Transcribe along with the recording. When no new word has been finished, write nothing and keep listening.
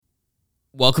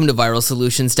Welcome to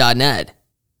ViralSolutions.net.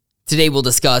 Today we'll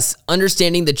discuss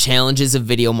understanding the challenges of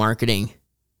video marketing.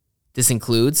 This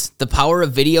includes the power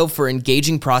of video for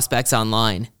engaging prospects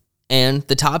online, and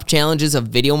the top challenges of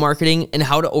video marketing and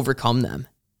how to overcome them.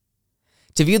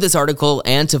 To view this article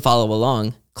and to follow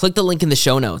along, click the link in the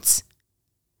show notes.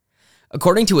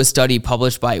 According to a study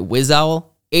published by WizOwl,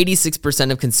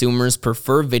 86% of consumers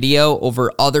prefer video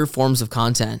over other forms of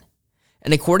content.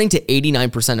 And according to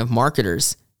 89% of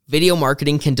marketers, video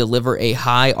marketing can deliver a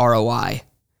high ROI.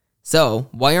 So,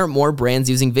 why aren't more brands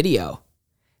using video?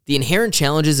 The inherent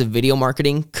challenges of video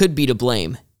marketing could be to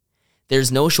blame.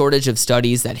 There's no shortage of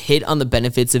studies that hit on the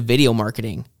benefits of video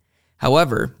marketing.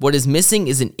 However, what is missing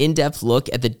is an in-depth look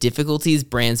at the difficulties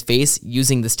brands face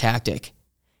using this tactic.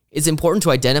 It's important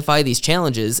to identify these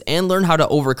challenges and learn how to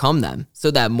overcome them so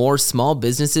that more small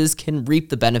businesses can reap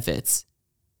the benefits.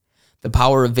 The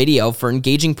power of video for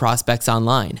engaging prospects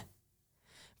online.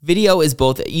 Video is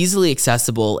both easily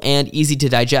accessible and easy to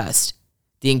digest.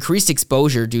 The increased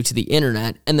exposure due to the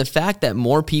internet and the fact that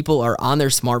more people are on their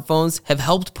smartphones have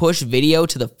helped push video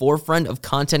to the forefront of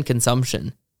content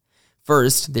consumption.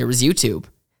 First, there was YouTube.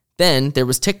 Then, there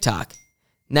was TikTok.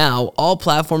 Now, all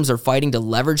platforms are fighting to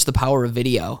leverage the power of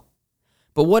video.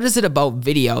 But what is it about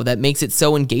video that makes it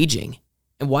so engaging?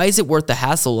 And why is it worth the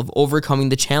hassle of overcoming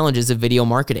the challenges of video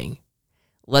marketing?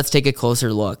 Let's take a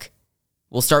closer look.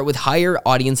 We'll start with higher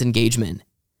audience engagement.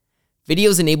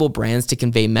 Videos enable brands to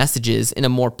convey messages in a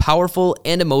more powerful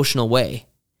and emotional way.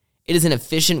 It is an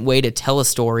efficient way to tell a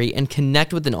story and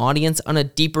connect with an audience on a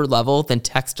deeper level than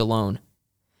text alone.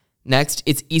 Next,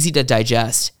 it's easy to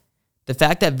digest. The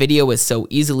fact that video is so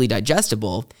easily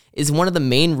digestible is one of the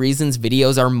main reasons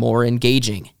videos are more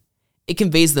engaging. It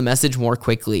conveys the message more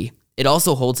quickly. It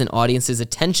also holds an audience's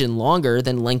attention longer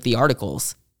than lengthy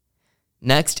articles.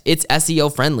 Next, it's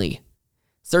SEO friendly.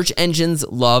 Search engines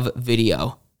love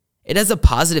video. It has a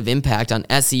positive impact on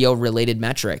SEO-related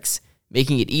metrics,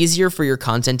 making it easier for your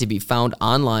content to be found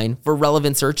online for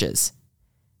relevant searches.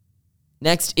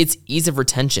 Next, it's ease of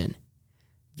retention.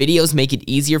 Videos make it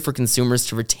easier for consumers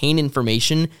to retain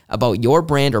information about your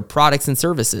brand or products and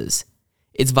services.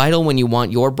 It's vital when you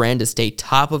want your brand to stay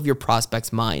top of your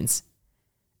prospects' minds.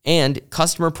 And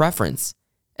customer preference.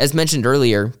 As mentioned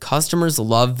earlier, customers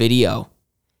love video.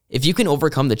 If you can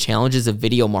overcome the challenges of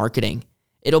video marketing,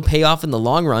 it'll pay off in the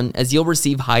long run as you'll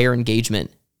receive higher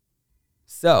engagement.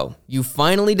 So, you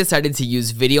finally decided to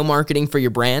use video marketing for your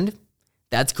brand?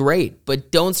 That's great,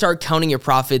 but don't start counting your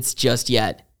profits just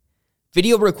yet.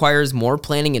 Video requires more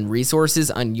planning and resources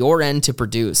on your end to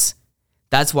produce.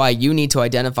 That's why you need to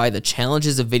identify the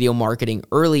challenges of video marketing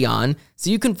early on so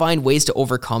you can find ways to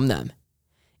overcome them.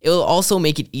 It will also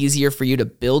make it easier for you to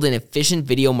build an efficient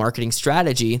video marketing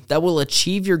strategy that will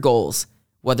achieve your goals,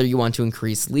 whether you want to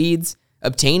increase leads,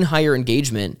 obtain higher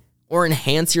engagement, or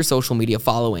enhance your social media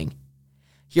following.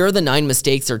 Here are the 9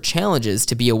 mistakes or challenges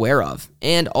to be aware of,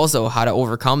 and also how to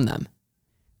overcome them.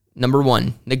 Number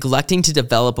 1, neglecting to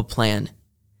develop a plan.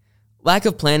 Lack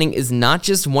of planning is not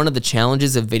just one of the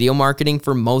challenges of video marketing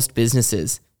for most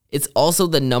businesses. It's also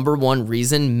the number 1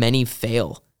 reason many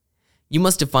fail. You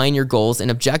must define your goals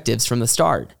and objectives from the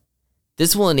start.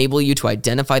 This will enable you to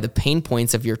identify the pain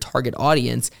points of your target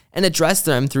audience and address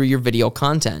them through your video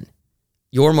content.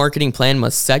 Your marketing plan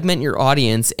must segment your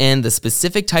audience and the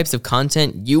specific types of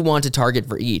content you want to target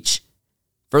for each.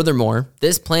 Furthermore,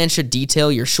 this plan should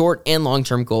detail your short and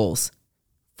long-term goals.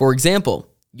 For example,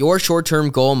 your short-term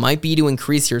goal might be to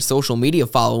increase your social media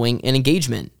following and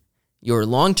engagement. Your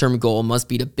long-term goal must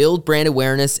be to build brand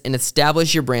awareness and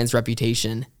establish your brand's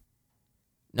reputation.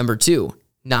 Number 2,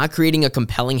 not creating a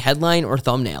compelling headline or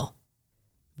thumbnail.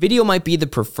 Video might be the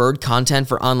preferred content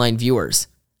for online viewers.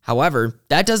 However,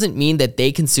 that doesn't mean that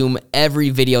they consume every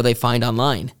video they find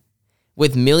online.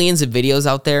 With millions of videos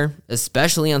out there,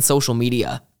 especially on social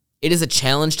media, it is a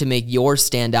challenge to make yours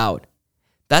stand out.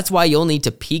 That's why you'll need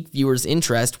to pique viewers'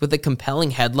 interest with a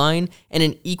compelling headline and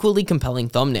an equally compelling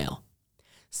thumbnail.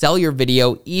 Sell your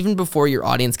video even before your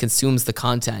audience consumes the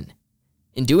content.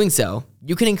 In doing so,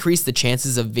 you can increase the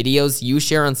chances of videos you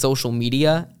share on social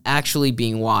media actually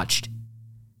being watched.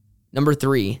 Number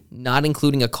 3, not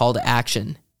including a call to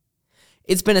action.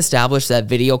 It's been established that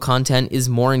video content is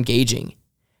more engaging,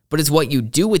 but it's what you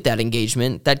do with that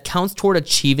engagement that counts toward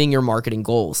achieving your marketing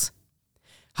goals.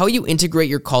 How you integrate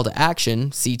your call to action,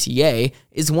 CTA,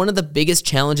 is one of the biggest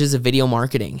challenges of video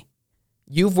marketing.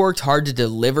 You've worked hard to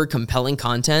deliver compelling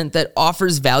content that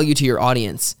offers value to your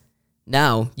audience.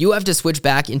 Now, you have to switch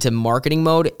back into marketing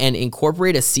mode and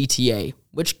incorporate a CTA,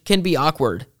 which can be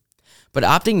awkward. But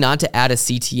opting not to add a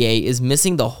CTA is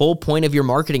missing the whole point of your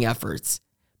marketing efforts.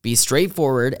 Be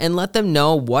straightforward and let them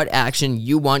know what action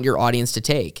you want your audience to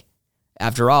take.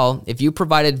 After all, if you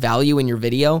provided value in your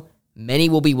video, many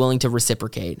will be willing to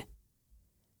reciprocate.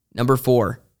 Number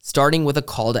 4, starting with a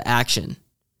call to action.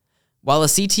 While a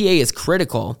CTA is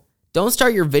critical, don't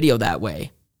start your video that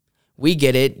way. We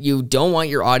get it, you don't want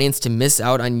your audience to miss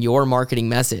out on your marketing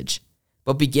message.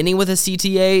 But beginning with a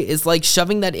CTA is like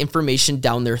shoving that information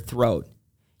down their throat.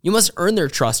 You must earn their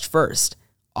trust first.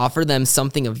 Offer them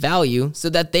something of value so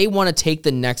that they want to take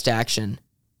the next action.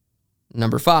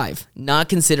 Number 5, not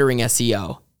considering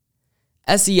SEO.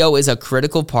 SEO is a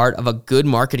critical part of a good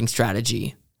marketing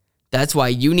strategy. That's why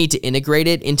you need to integrate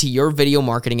it into your video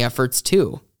marketing efforts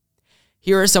too.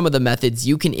 Here are some of the methods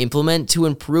you can implement to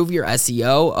improve your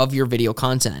SEO of your video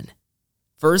content.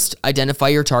 First, identify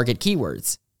your target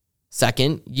keywords.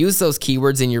 Second, use those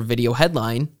keywords in your video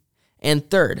headline. And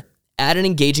third, add an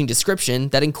engaging description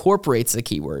that incorporates the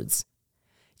keywords.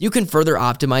 You can further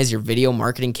optimize your video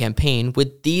marketing campaign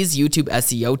with these YouTube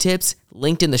SEO tips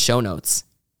linked in the show notes.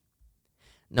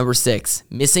 Number 6,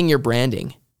 missing your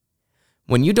branding.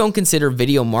 When you don't consider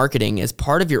video marketing as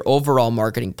part of your overall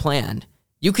marketing plan,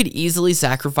 you could easily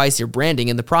sacrifice your branding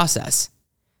in the process.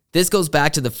 This goes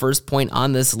back to the first point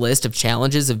on this list of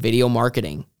challenges of video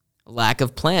marketing: lack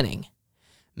of planning.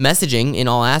 Messaging in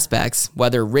all aspects,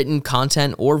 whether written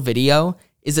content or video,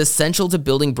 is essential to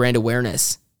building brand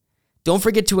awareness. Don't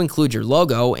forget to include your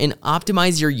logo and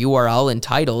optimize your URL and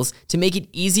titles to make it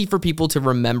easy for people to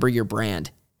remember your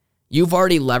brand. You've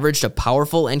already leveraged a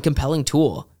powerful and compelling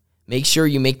tool. Make sure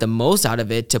you make the most out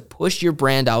of it to push your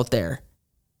brand out there.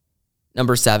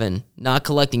 Number 7, not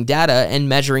collecting data and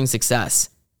measuring success.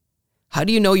 How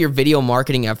do you know your video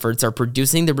marketing efforts are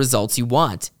producing the results you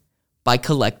want? By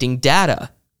collecting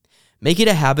data. Make it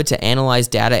a habit to analyze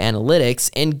data analytics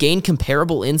and gain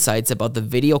comparable insights about the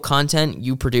video content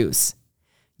you produce.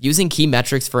 Using key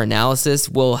metrics for analysis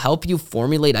will help you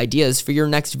formulate ideas for your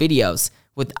next videos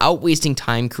without wasting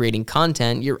time creating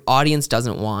content your audience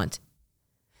doesn't want.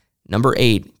 Number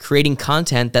 8, creating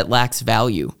content that lacks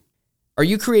value. Are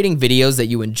you creating videos that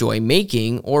you enjoy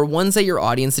making or ones that your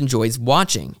audience enjoys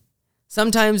watching?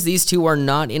 Sometimes these two are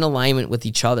not in alignment with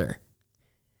each other.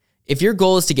 If your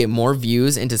goal is to get more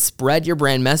views and to spread your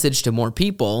brand message to more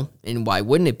people, and why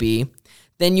wouldn't it be,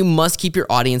 then you must keep your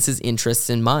audience's interests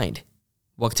in mind.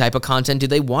 What type of content do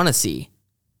they want to see?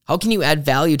 How can you add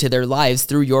value to their lives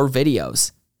through your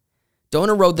videos? Don't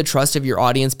erode the trust of your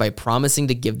audience by promising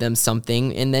to give them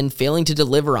something and then failing to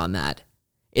deliver on that.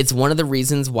 It's one of the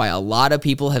reasons why a lot of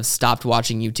people have stopped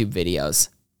watching YouTube videos.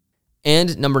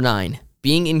 And number 9,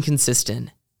 being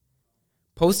inconsistent.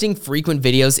 Posting frequent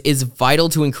videos is vital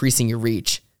to increasing your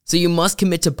reach, so you must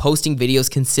commit to posting videos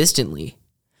consistently.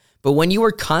 But when you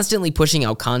are constantly pushing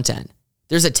out content,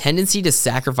 there's a tendency to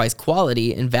sacrifice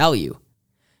quality and value.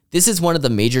 This is one of the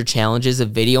major challenges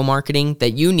of video marketing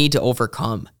that you need to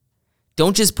overcome.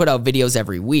 Don't just put out videos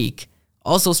every week,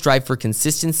 also strive for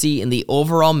consistency in the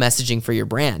overall messaging for your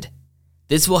brand.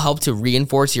 This will help to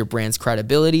reinforce your brand's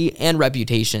credibility and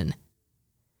reputation.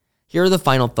 Here are the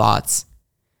final thoughts.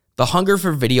 The hunger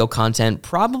for video content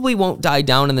probably won't die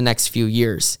down in the next few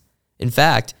years. In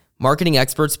fact, marketing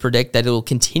experts predict that it will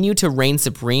continue to reign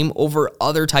supreme over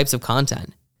other types of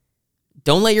content.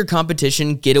 Don't let your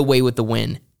competition get away with the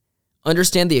win.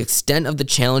 Understand the extent of the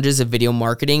challenges of video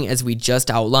marketing as we just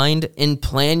outlined and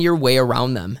plan your way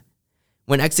around them.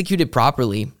 When executed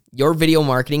properly, your video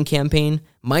marketing campaign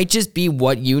might just be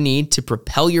what you need to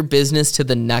propel your business to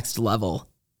the next level.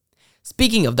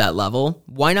 Speaking of that level,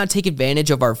 why not take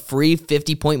advantage of our free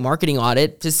 50-point marketing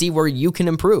audit to see where you can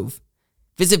improve?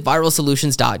 Visit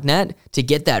viralsolutions.net to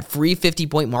get that free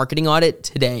 50-point marketing audit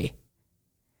today.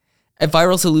 At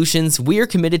Viral Solutions, we are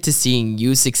committed to seeing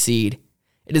you succeed.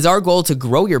 It is our goal to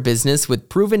grow your business with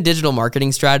proven digital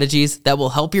marketing strategies that will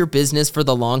help your business for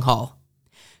the long haul.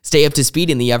 Stay up to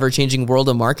speed in the ever-changing world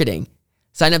of marketing.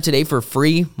 Sign up today for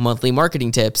free monthly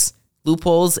marketing tips,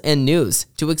 loopholes, and news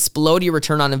to explode your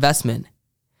return on investment.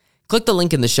 Click the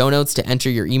link in the show notes to enter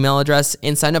your email address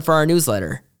and sign up for our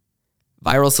newsletter.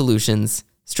 Viral Solutions.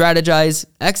 Strategize,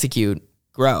 execute,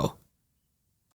 grow.